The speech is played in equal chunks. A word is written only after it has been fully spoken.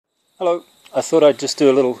Hello, I thought I'd just do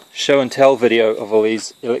a little show and tell video of all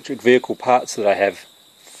these electric vehicle parts that I have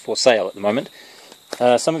for sale at the moment.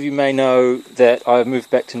 Some of you may know that I've moved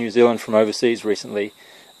back to New Zealand from overseas recently.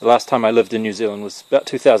 The last time I lived in New Zealand was about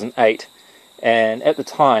 2008, and at the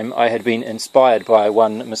time I had been inspired by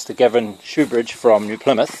one Mr. Gavin Shoebridge from New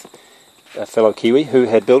Plymouth, a fellow Kiwi who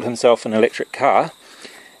had built himself an electric car,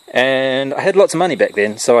 and I had lots of money back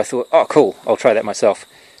then, so I thought, oh cool, I'll try that myself.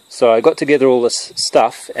 So I got together all this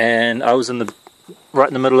stuff, and I was right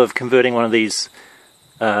in the middle of converting one of these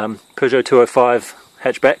Peugeot 205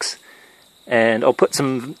 hatchbacks, and I'll put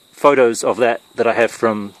some photos of that I have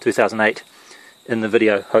from 2008 in the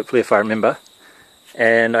video, hopefully, if I remember.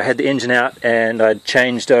 And I had the engine out, and I'd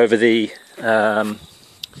changed over I'd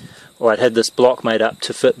had this block made up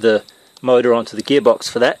to fit the motor onto the gearbox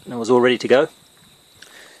for that, and it was all ready to go.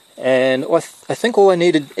 And I think all I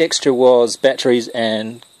needed extra was batteries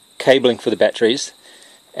and cabling for the batteries,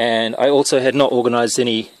 and I also had not organised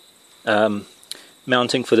any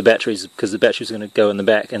mounting for the batteries, because the batteries are going to go in the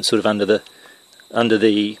back and sort of under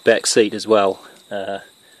the back seat as well.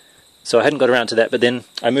 So I hadn't got around to that, but then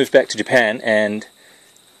I moved back to Japan, and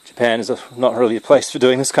Japan is not really a place for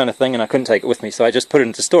doing this kind of thing, and I couldn't take it with me, so I just put it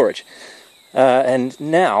into storage. And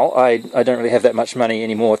now I don't really have that much money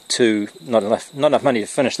anymore not enough money to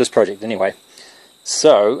finish this project anyway.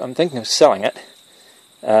 So I'm thinking of selling it,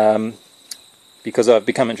 because I've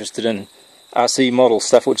become interested in RC model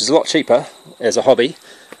stuff, which is a lot cheaper as a hobby.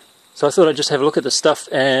 So I thought I'd just have a look at this stuff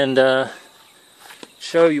and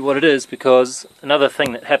show you what it is, because another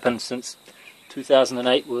thing that happened since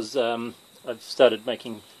 2008 was I've started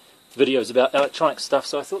making videos about electronic stuff,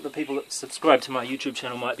 so I thought the people that subscribe to my YouTube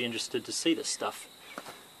channel might be interested to see this stuff.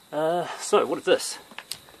 So what is this?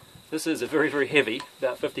 This is a very, very heavy,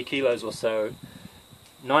 about 50 kilos or so,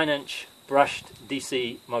 9-inch brushed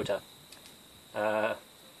DC motor.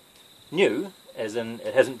 New, as in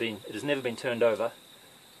it has never been turned over,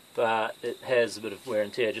 but it has a bit of wear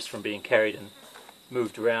and tear just from being carried and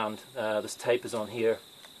moved around. This tape is on here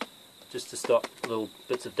just to stop little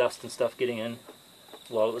bits of dust and stuff getting in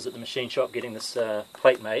while it was at the machine shop getting this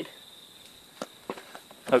plate made.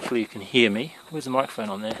 Hopefully you can hear me. Where's the microphone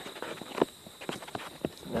on there?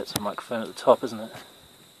 That's the microphone at the top, isn't it?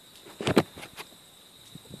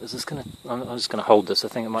 Is this gonna? I'm just gonna hold this. I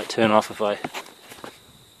think it might turn off if I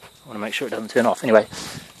want to make sure it doesn't turn off. Anyway,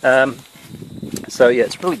 so yeah,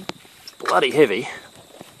 it's really bloody heavy,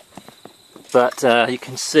 but you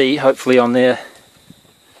can see hopefully on there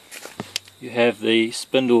you have the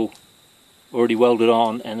spindle already welded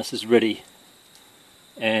on, and this is ready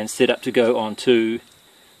and set up to go onto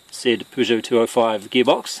said Peugeot 205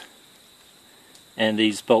 gearbox, and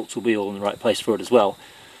these bolts will be all in the right place for it as well.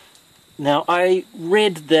 Now I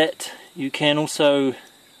read that you can also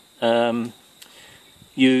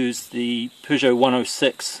use the Peugeot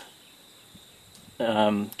 106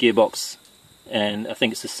 gearbox, and I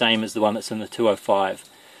think it's the same as the one that's in the 205.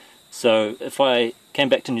 So if I came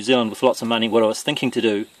back to New Zealand with lots of money, what I was thinking to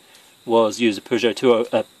do was use a Peugeot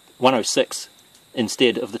 106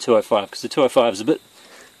 instead of the 205, because the 205 is a bit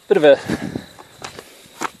of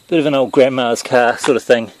an old grandma's car sort of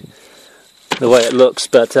thing, the way it looks.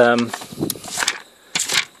 But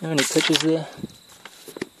any pictures there?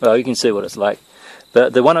 Well, you can see what it's like.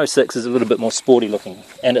 But the 106 is a little bit more sporty looking,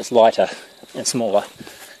 and it's lighter and smaller.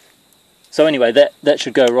 So anyway, that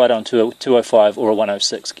should go right onto a 205 or a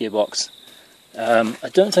 106 gearbox. I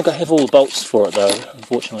don't think I have all the bolts for it though,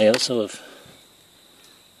 unfortunately. It sort of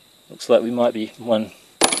looks like we might be one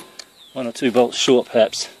or two bolts short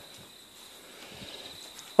perhaps.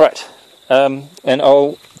 Right, and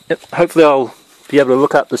hopefully I'll be able to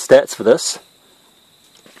look up the stats for this.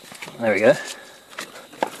 There we go.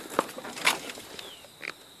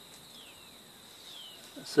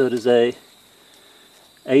 So it is a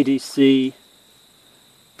ADC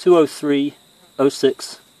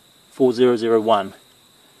 203/06/4001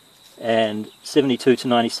 and 72 to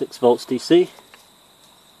 96 volts DC.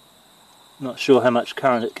 Not sure how much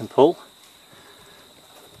current it can pull,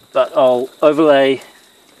 but I'll overlay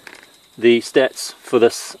the stats for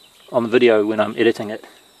this on the video when I'm editing it.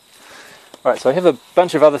 Right, so I have a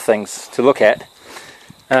bunch of other things to look at.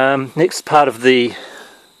 Next part of the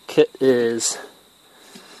kit is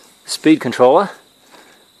speed controller.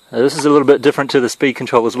 This is a little bit different to the speed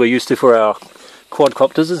controllers we're used to for our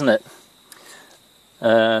quadcopters, isn't it?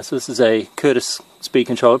 So this is a Curtis speed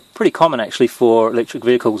controller, pretty common actually for electric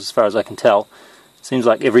vehicles as far as I can tell. It seems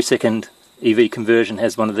like every second EV conversion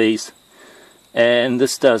has one of these. And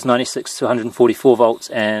this does 96 to 144 volts,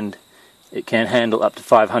 and it can handle up to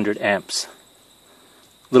 500 amps. A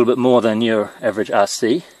little bit more than your average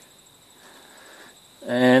RC.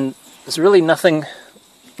 And there's really nothing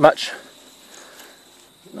much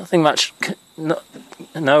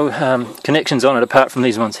no connections on it apart from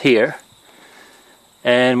these ones here,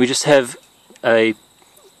 and we just have I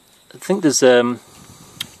think there's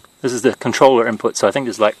this is the controller input, so I think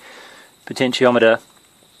there's like potentiometer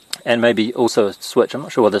and maybe also a switch. I'm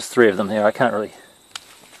not sure why there's 3 of them there. I can't really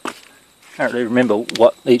remember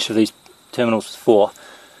what each of these terminals is for,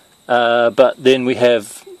 but then we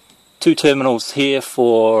have 2 terminals here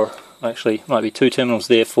for, actually might be 2 terminals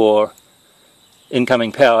there for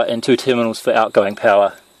incoming power and 2 terminals for outgoing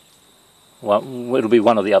power. Well, it'll be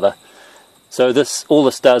one or the other. So all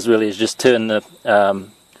this does really is just turn the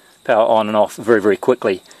power on and off very, very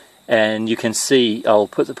quickly. And you can see, I'll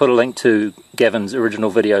put a link to Gavin's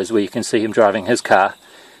original videos where you can see him driving his car,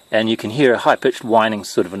 and you can hear a high-pitched whining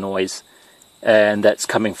sort of a noise, and that's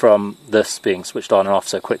coming from this being switched on and off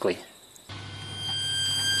so quickly.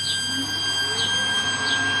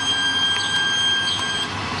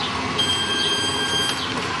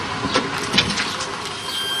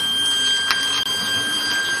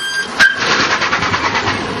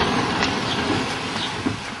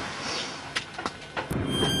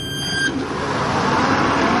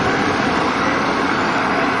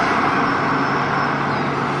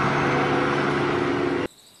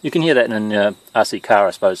 You can hear that in an RC car,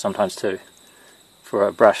 I suppose, sometimes too, for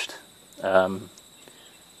a brushed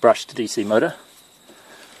DC motor.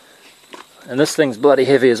 And this thing's bloody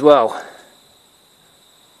heavy as well.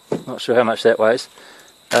 Not sure how much that weighs.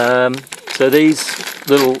 So these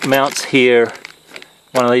little mounts here,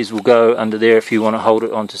 one of these will go under there if you want to hold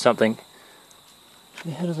it onto something.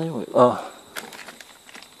 How do they work? Oh,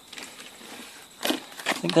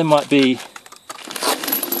 I think they might be.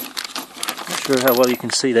 Not sure how well you can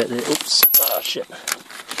see that there. Oops. Oh shit.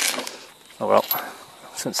 Oh well.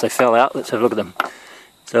 Since they fell out, let's have a look at them.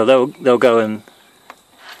 So they'll go in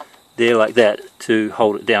there like that to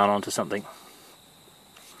hold it down onto something.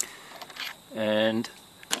 And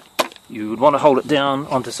you would want to hold it down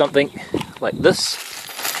onto something like this.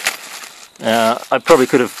 I probably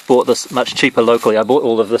could have bought this much cheaper locally. I bought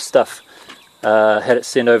all of this stuff, had it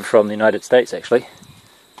sent over from the United States actually.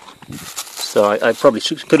 So I probably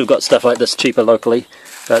could have got stuff like this cheaper locally,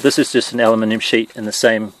 but this is just an aluminium sheet in the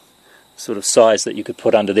same sort of size that you could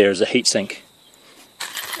put under there as a heatsink.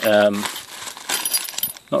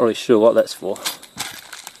 Not really sure what that's for.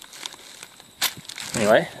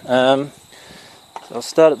 Anyway, so I'll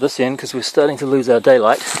start at this end because we're starting to lose our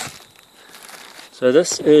daylight. So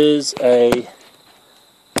this is a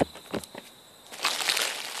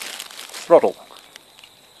throttle.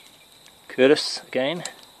 Curtis again.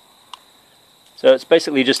 So it's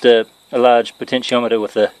basically just a large potentiometer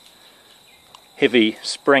with a heavy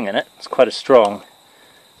spring in it. It's quite a strong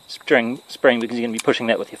spring because you're going to be pushing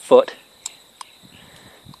that with your foot.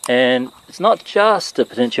 And it's not just a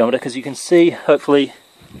potentiometer, because you can see, hopefully,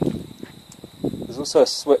 there's also a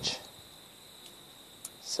switch.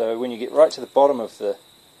 So when you get right to the bottom of the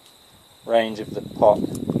range of the pot,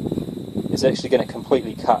 it's actually going to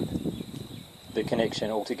completely cut the connection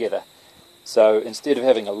altogether. So instead of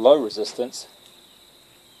having a low resistance,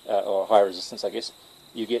 or high resistance I guess,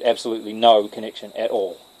 you get absolutely no connection at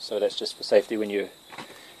all. So that's just for safety. When you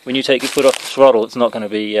take your foot off the throttle, it's not going to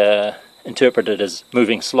be interpreted as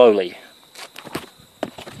moving slowly.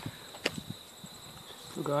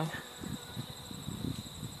 Still going?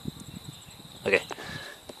 Okay.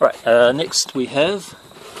 Right, next we have,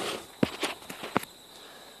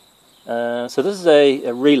 so this is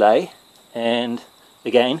a relay, and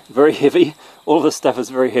again, very heavy. All of this stuff is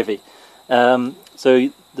very heavy.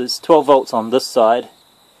 So there's 12 volts on this side,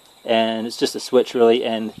 and it's just a switch really,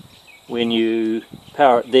 and when you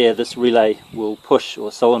power it there, this relay will push,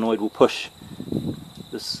 or solenoid will push,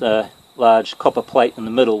 this large copper plate in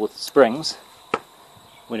the middle with springs.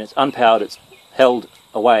 When it's unpowered, it's held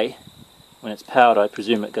away. When it's powered, I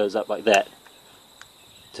presume it goes up like that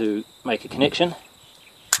to make a connection,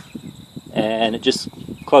 and it just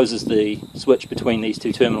closes the switch between these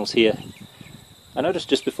 2 terminals here. I noticed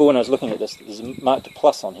just before when I was looking at this, there's marked a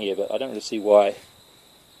plus on here, but I don't really see why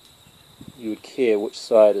you would care which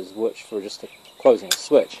side is which for just closing a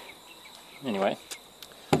switch. Anyway.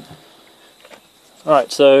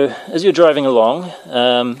 Alright, so as you're driving along,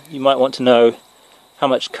 you might want to know how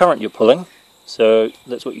much current you're pulling. So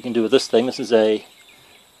that's what you can do with this thing. This is a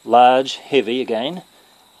large, heavy, again,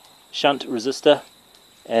 shunt resistor,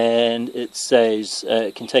 and it says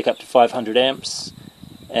it can take up to 500 amps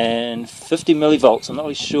and 50 millivolts. I'm not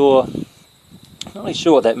really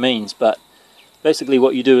sure what that means, but basically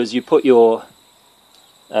what you do is you put your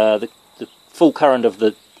the full current of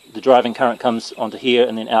the driving current comes onto here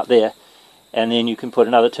and then out there, and then you can put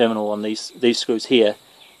another terminal on these screws here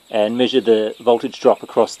and measure the voltage drop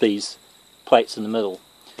across these plates in the middle,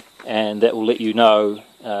 and that will let you know,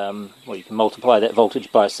 well, you can multiply that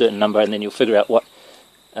voltage by a certain number and then you'll figure out what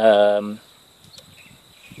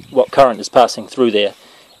current is passing through there,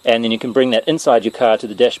 and then you can bring that inside your car to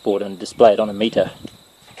the dashboard and display it on a meter.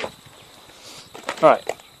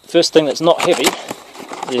 Alright, first thing that's not heavy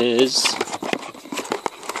is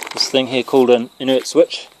this thing here called an inert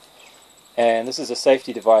switch, and this is a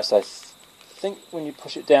safety device. I think when you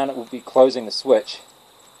push it down it will be closing the switch,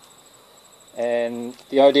 and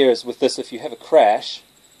the idea is with this, if you have a crash,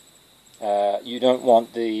 you don't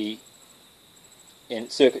want the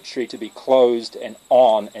circuitry to be closed and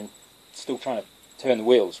on and still trying to turn the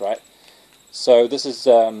wheels, right? So this is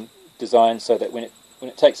designed so that when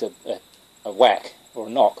it takes a whack or a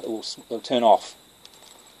knock, it'll turn off.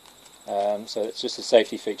 So it's just a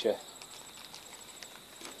safety feature.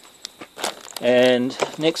 And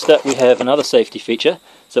next up we have another safety feature.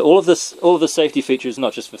 So all of the safety feature is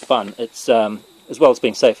not just for fun. It's as well as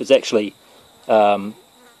being safe, it's actually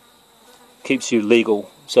keeps you legal.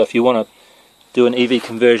 So if you want to do an EV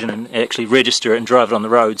conversion and actually register it and drive it on the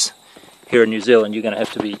roads here in New Zealand, you're going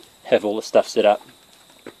to have all the stuff set up.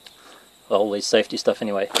 Well, all these safety stuff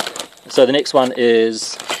anyway. So the next one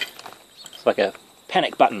is like a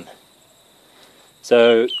panic button.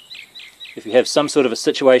 So if you have some sort of a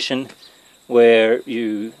situation where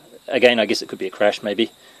you, again I guess it could be a crash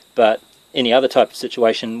maybe, but any other type of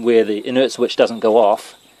situation where the inert switch doesn't go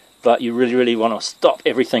off, but you really want to stop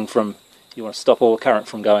everything from, you want to stop all the current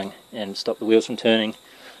from going and stop the wheels from turning,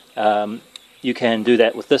 you can do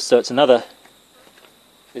that with this. So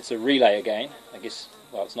it's a relay again, I guess.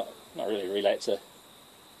 Well, it's not really a relay, it's a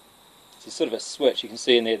sort of a switch. You can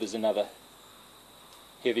see in there's another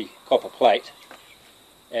heavy copper plate,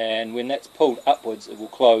 and when that's pulled upwards it will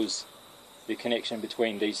close the connection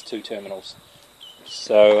between these two terminals.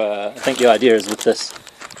 So I think the idea is with this,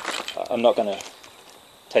 I'm not going to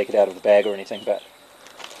take it out of the bag or anything, but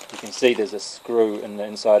you can see there's a screw in the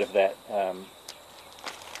inside of that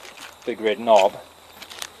big red knob.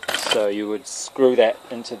 So you would screw that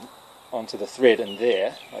onto the thread in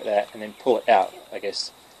there, like that, and then pull it out, I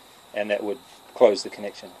guess, and that would close the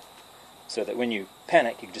connection. So that when you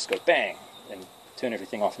panic, you can just go bang and turn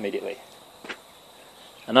everything off immediately.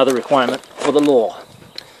 Another requirement for the law.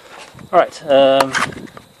 Alright,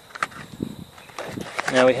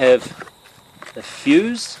 now we have the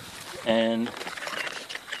fuse and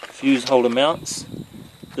fuse holder mounts.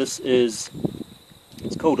 This is,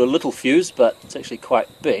 it's called a little fuse, but it's actually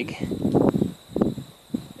quite big.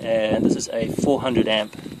 And this is a 400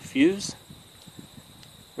 amp fuse,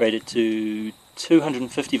 rated to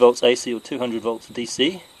 250 volts AC or 200 volts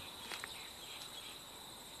DC.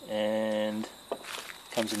 And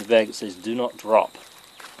comes in the bag that says do not drop.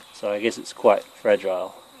 So I guess it's quite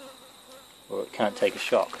fragile, or it can't take a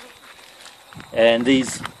shock. And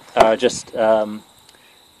these are just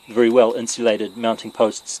very well insulated mounting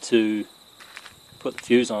posts to put the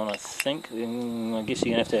fuse on, I think. I guess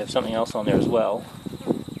you're going to have something else on there as well.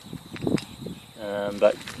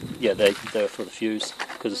 But yeah, they're for the fuse,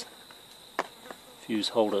 because fuse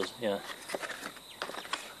holders, yeah.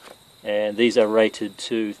 And these are rated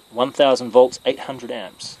to 1000 volts, 800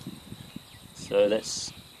 amps. So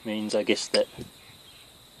that means, I guess, that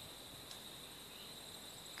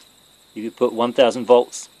you could put 1000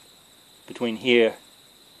 volts between here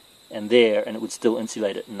and there and it would still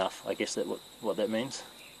insulate it enough. I guess that's what that means.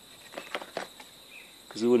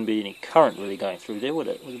 Because there wouldn't be any current really going through there, would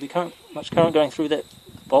it? Would there be much current going through that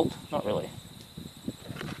bolt? Not really.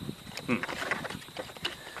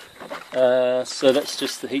 So that's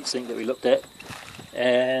just the heatsink that we looked at,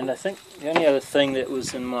 and I think the only other thing that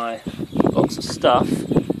was in my box of stuff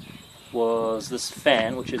was this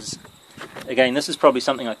fan, which is, again, this is probably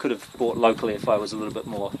something I could have bought locally if I was a little bit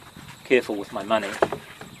more careful with my money.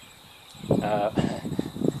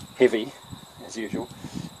 Heavy, as usual,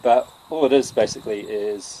 but all it is basically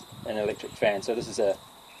is an electric fan. So this is a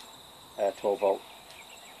 12 volt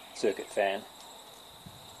circuit fan,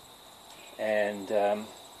 and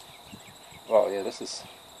well, yeah, it's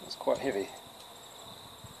quite heavy,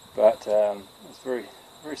 but it's very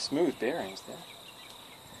smooth bearings there.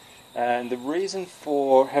 And the reason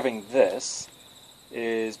for having this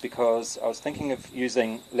is because I was thinking of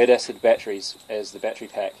using lead acid batteries as the battery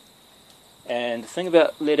pack. And the thing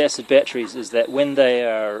about lead acid batteries is that when they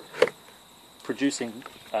are producing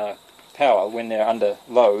power, when they're under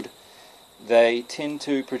load, they tend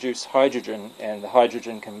to produce hydrogen, and the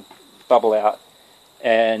hydrogen can bubble out,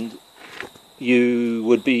 and you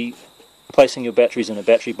would be placing your batteries in a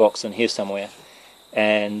battery box in here somewhere,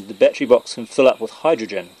 and the battery box can fill up with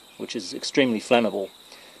hydrogen, which is extremely flammable.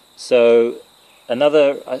 So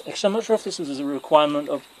actually I'm not sure if this was a requirement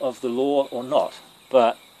of the law or not,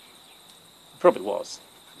 but it probably was.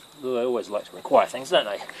 They always like to require things, don't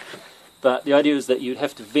they? But the idea is that you'd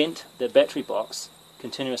have to vent the battery box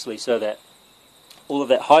continuously so that all of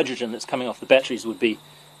that hydrogen that's coming off the batteries would be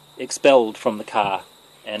expelled from the car,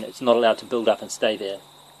 and it's not allowed to build up and stay there.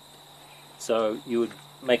 So you would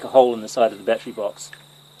make a hole in the side of the battery box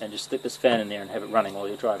and just stick this fan in there and have it running while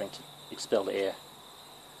you're driving to expel the air.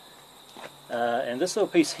 And this little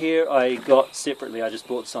piece here I got separately. I just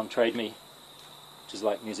bought this on TradeMe, which is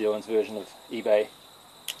like New Zealand's version of eBay.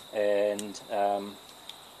 And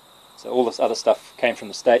so all this other stuff came from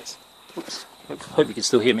the States. Oops, hope you can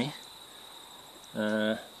still hear me.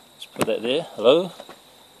 Let's put that there. Hello?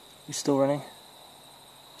 You still running?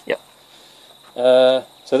 Yep.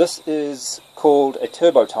 So this is called a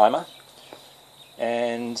turbo timer,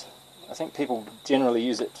 and I think people generally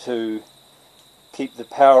use it to keep the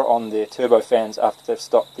power on their turbo fans after they've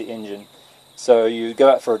stopped the engine. So you go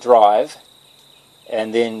out for a drive,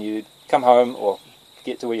 and then you come home or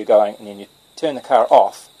get to where you're going, and then you turn the car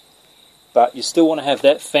off, but you still want to have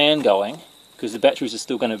that fan going because the batteries are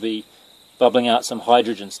still going to be bubbling out some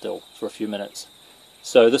hydrogen still for a few minutes.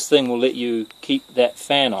 So this thing will let you keep that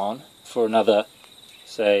fan on for another,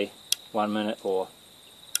 say, 1 minute or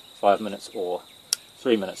 5 minutes or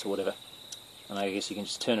 3 minutes or whatever. And I guess you can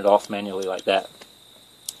just turn it off manually like that.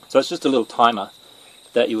 So it's just a little timer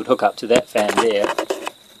that you would hook up to that fan there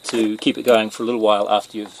to keep it going for a little while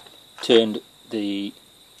after you've turned the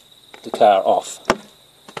car off.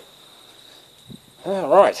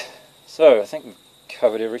 Alright, so I think we've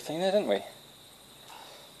covered everything there, didn't we?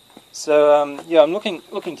 So yeah, I'm looking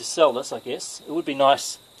to sell this, I guess. It would be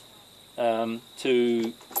nice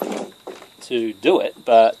to do it,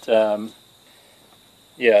 but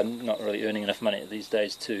yeah, I'm not really earning enough money these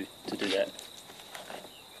days to do that.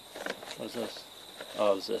 What is this?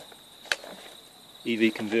 Oh, there's a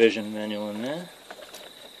EV conversion manual in there.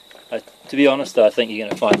 To be honest, I think you're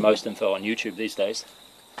going to find most info on YouTube these days.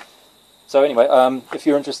 So anyway, if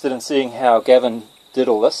you're interested in seeing how Gavin did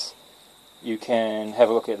all this, you can have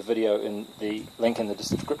a look at the video in the link in the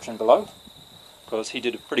description below, because he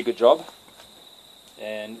did a pretty good job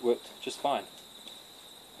and worked just fine.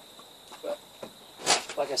 But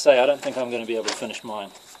like I say, I don't think I'm going to be able to finish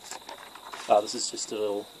mine. This is just a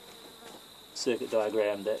little circuit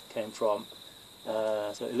diagram that came from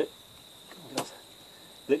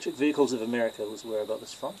Electric Vehicles of America was where I got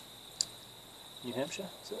this from. New Hampshire?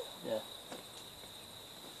 So, yeah.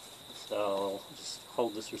 So I'll just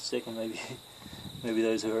hold this for a second. Maybe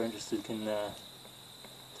those who are interested can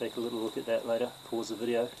take a little look at that later. Pause the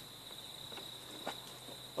video.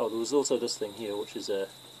 Oh, there was also this thing here, which is a...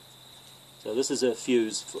 So this is a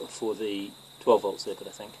fuse for the 12 volt circuit,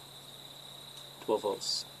 I think. 12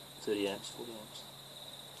 volts, 30 amps, 40 amps.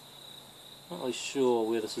 Not really sure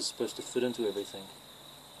where this is supposed to fit into everything.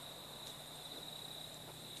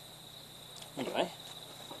 Anyway,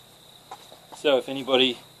 so if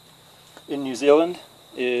anybody in New Zealand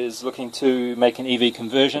is looking to make an EV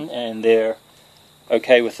conversion and they're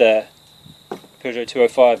okay with a Peugeot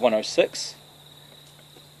 205 106,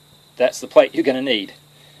 that's the plate you're going to need.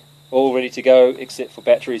 All ready to go except for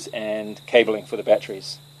batteries and cabling for the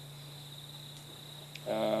batteries.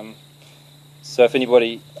 So if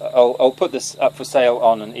anybody, I'll put this up for sale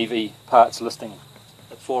on an EV parts listing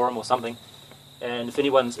forum or something, and if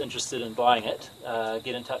anyone's interested in buying it,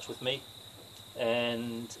 get in touch with me,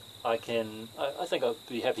 and I think I'd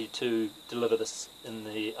be happy to deliver this in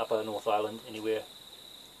the Upper North Island, anywhere,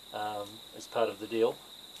 as part of the deal.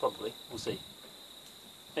 Probably, we'll see.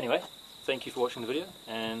 Anyway, thank you for watching the video,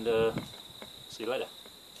 and see you later.